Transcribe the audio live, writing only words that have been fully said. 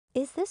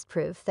Is this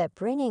proof that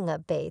Bringing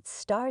Up Bates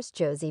stars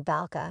Josie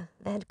Balka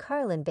and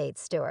Carlin Bates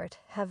Stewart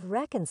have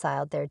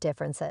reconciled their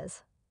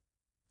differences?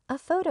 A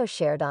photo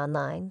shared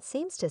online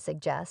seems to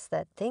suggest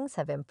that things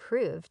have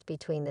improved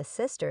between the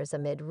sisters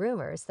amid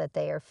rumors that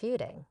they are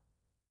feuding.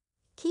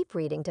 Keep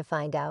reading to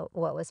find out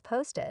what was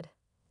posted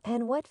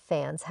and what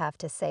fans have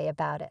to say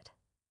about it.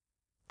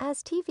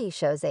 As TV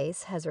shows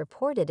Ace has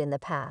reported in the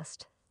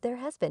past, there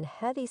has been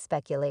heavy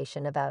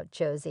speculation about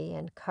Josie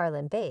and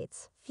Carlin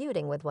Bates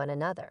feuding with one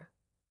another.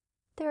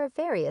 There are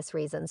various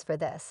reasons for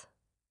this.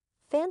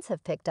 Fans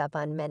have picked up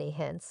on many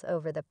hints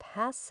over the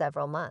past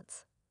several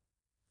months.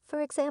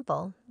 For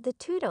example, the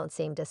two don't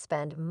seem to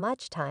spend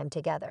much time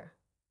together.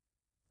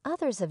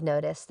 Others have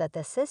noticed that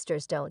the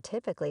sisters don't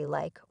typically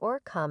like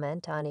or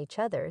comment on each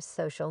other's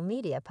social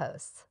media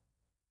posts.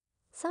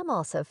 Some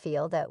also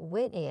feel that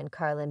Whitney and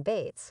Carlin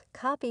Bates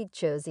copied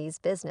Josie's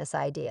business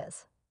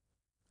ideas.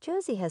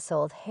 Josie has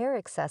sold hair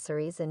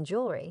accessories and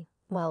jewelry,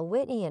 while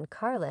Whitney and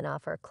Carlin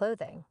offer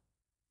clothing.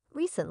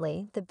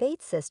 Recently, the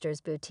Bates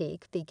sisters'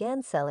 boutique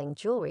began selling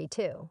jewelry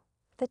too,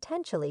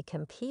 potentially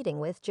competing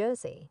with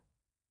Josie.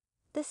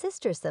 The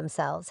sisters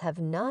themselves have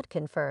not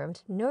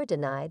confirmed nor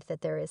denied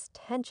that there is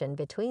tension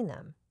between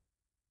them.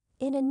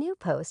 In a new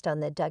post on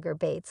the Duggar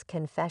Bates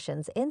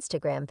Confessions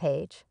Instagram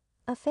page,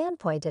 a fan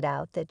pointed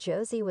out that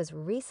Josie was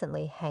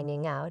recently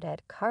hanging out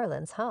at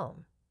Carlin's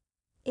home.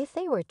 If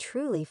they were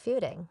truly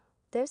feuding,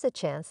 there's a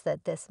chance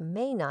that this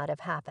may not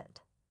have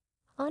happened.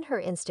 On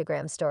her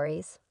Instagram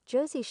stories,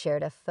 Josie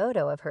shared a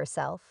photo of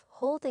herself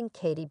holding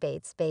Katie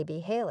Bates' baby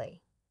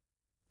Haley.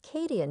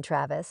 Katie and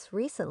Travis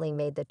recently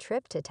made the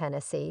trip to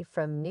Tennessee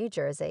from New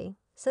Jersey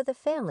so the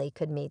family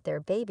could meet their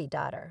baby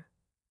daughter.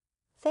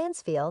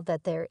 Fans feel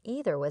that there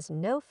either was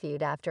no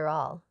feud after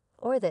all,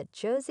 or that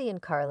Josie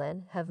and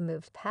Carlin have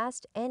moved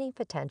past any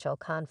potential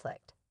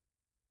conflict.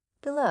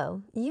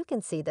 Below, you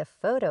can see the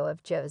photo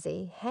of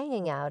Josie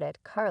hanging out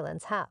at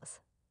Carlin's house.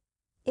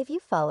 If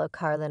you follow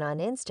Carlin on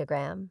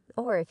Instagram,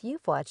 or if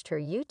you've watched her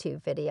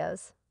YouTube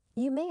videos,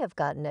 you may have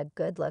gotten a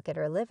good look at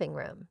her living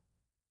room.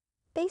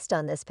 Based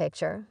on this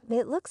picture,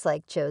 it looks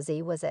like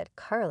Josie was at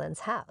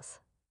Carlin's house.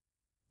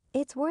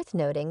 It's worth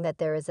noting that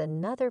there is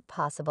another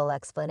possible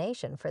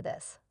explanation for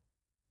this.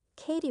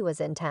 Katie was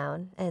in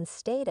town and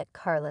stayed at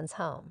Carlin's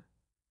home.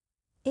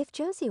 If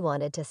Josie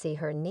wanted to see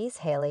her niece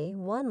Haley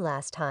one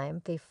last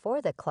time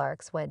before the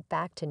Clarks went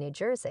back to New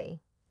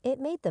Jersey, it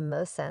made the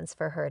most sense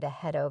for her to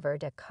head over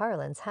to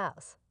Carlin's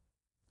house.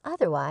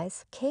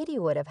 Otherwise, Katie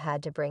would have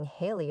had to bring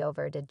Haley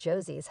over to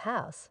Josie's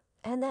house,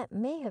 and that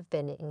may have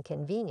been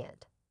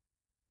inconvenient.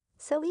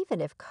 So even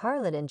if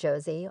Carlin and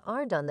Josie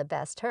aren't on the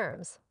best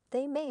terms,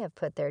 they may have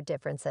put their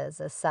differences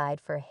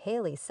aside for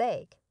Haley's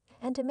sake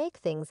and to make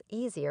things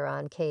easier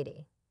on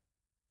Katie.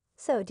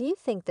 So do you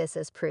think this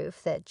is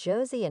proof that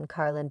Josie and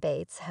Carlin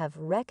Bates have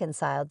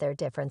reconciled their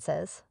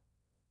differences?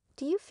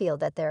 Do you feel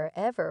that there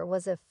ever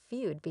was a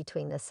feud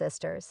between the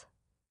sisters?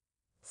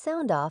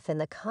 Sound off in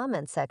the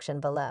comment section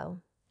below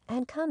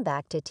and come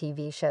back to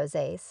TV shows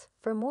Ace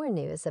for more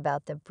news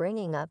about the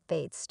Bringing Up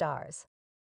Bates stars.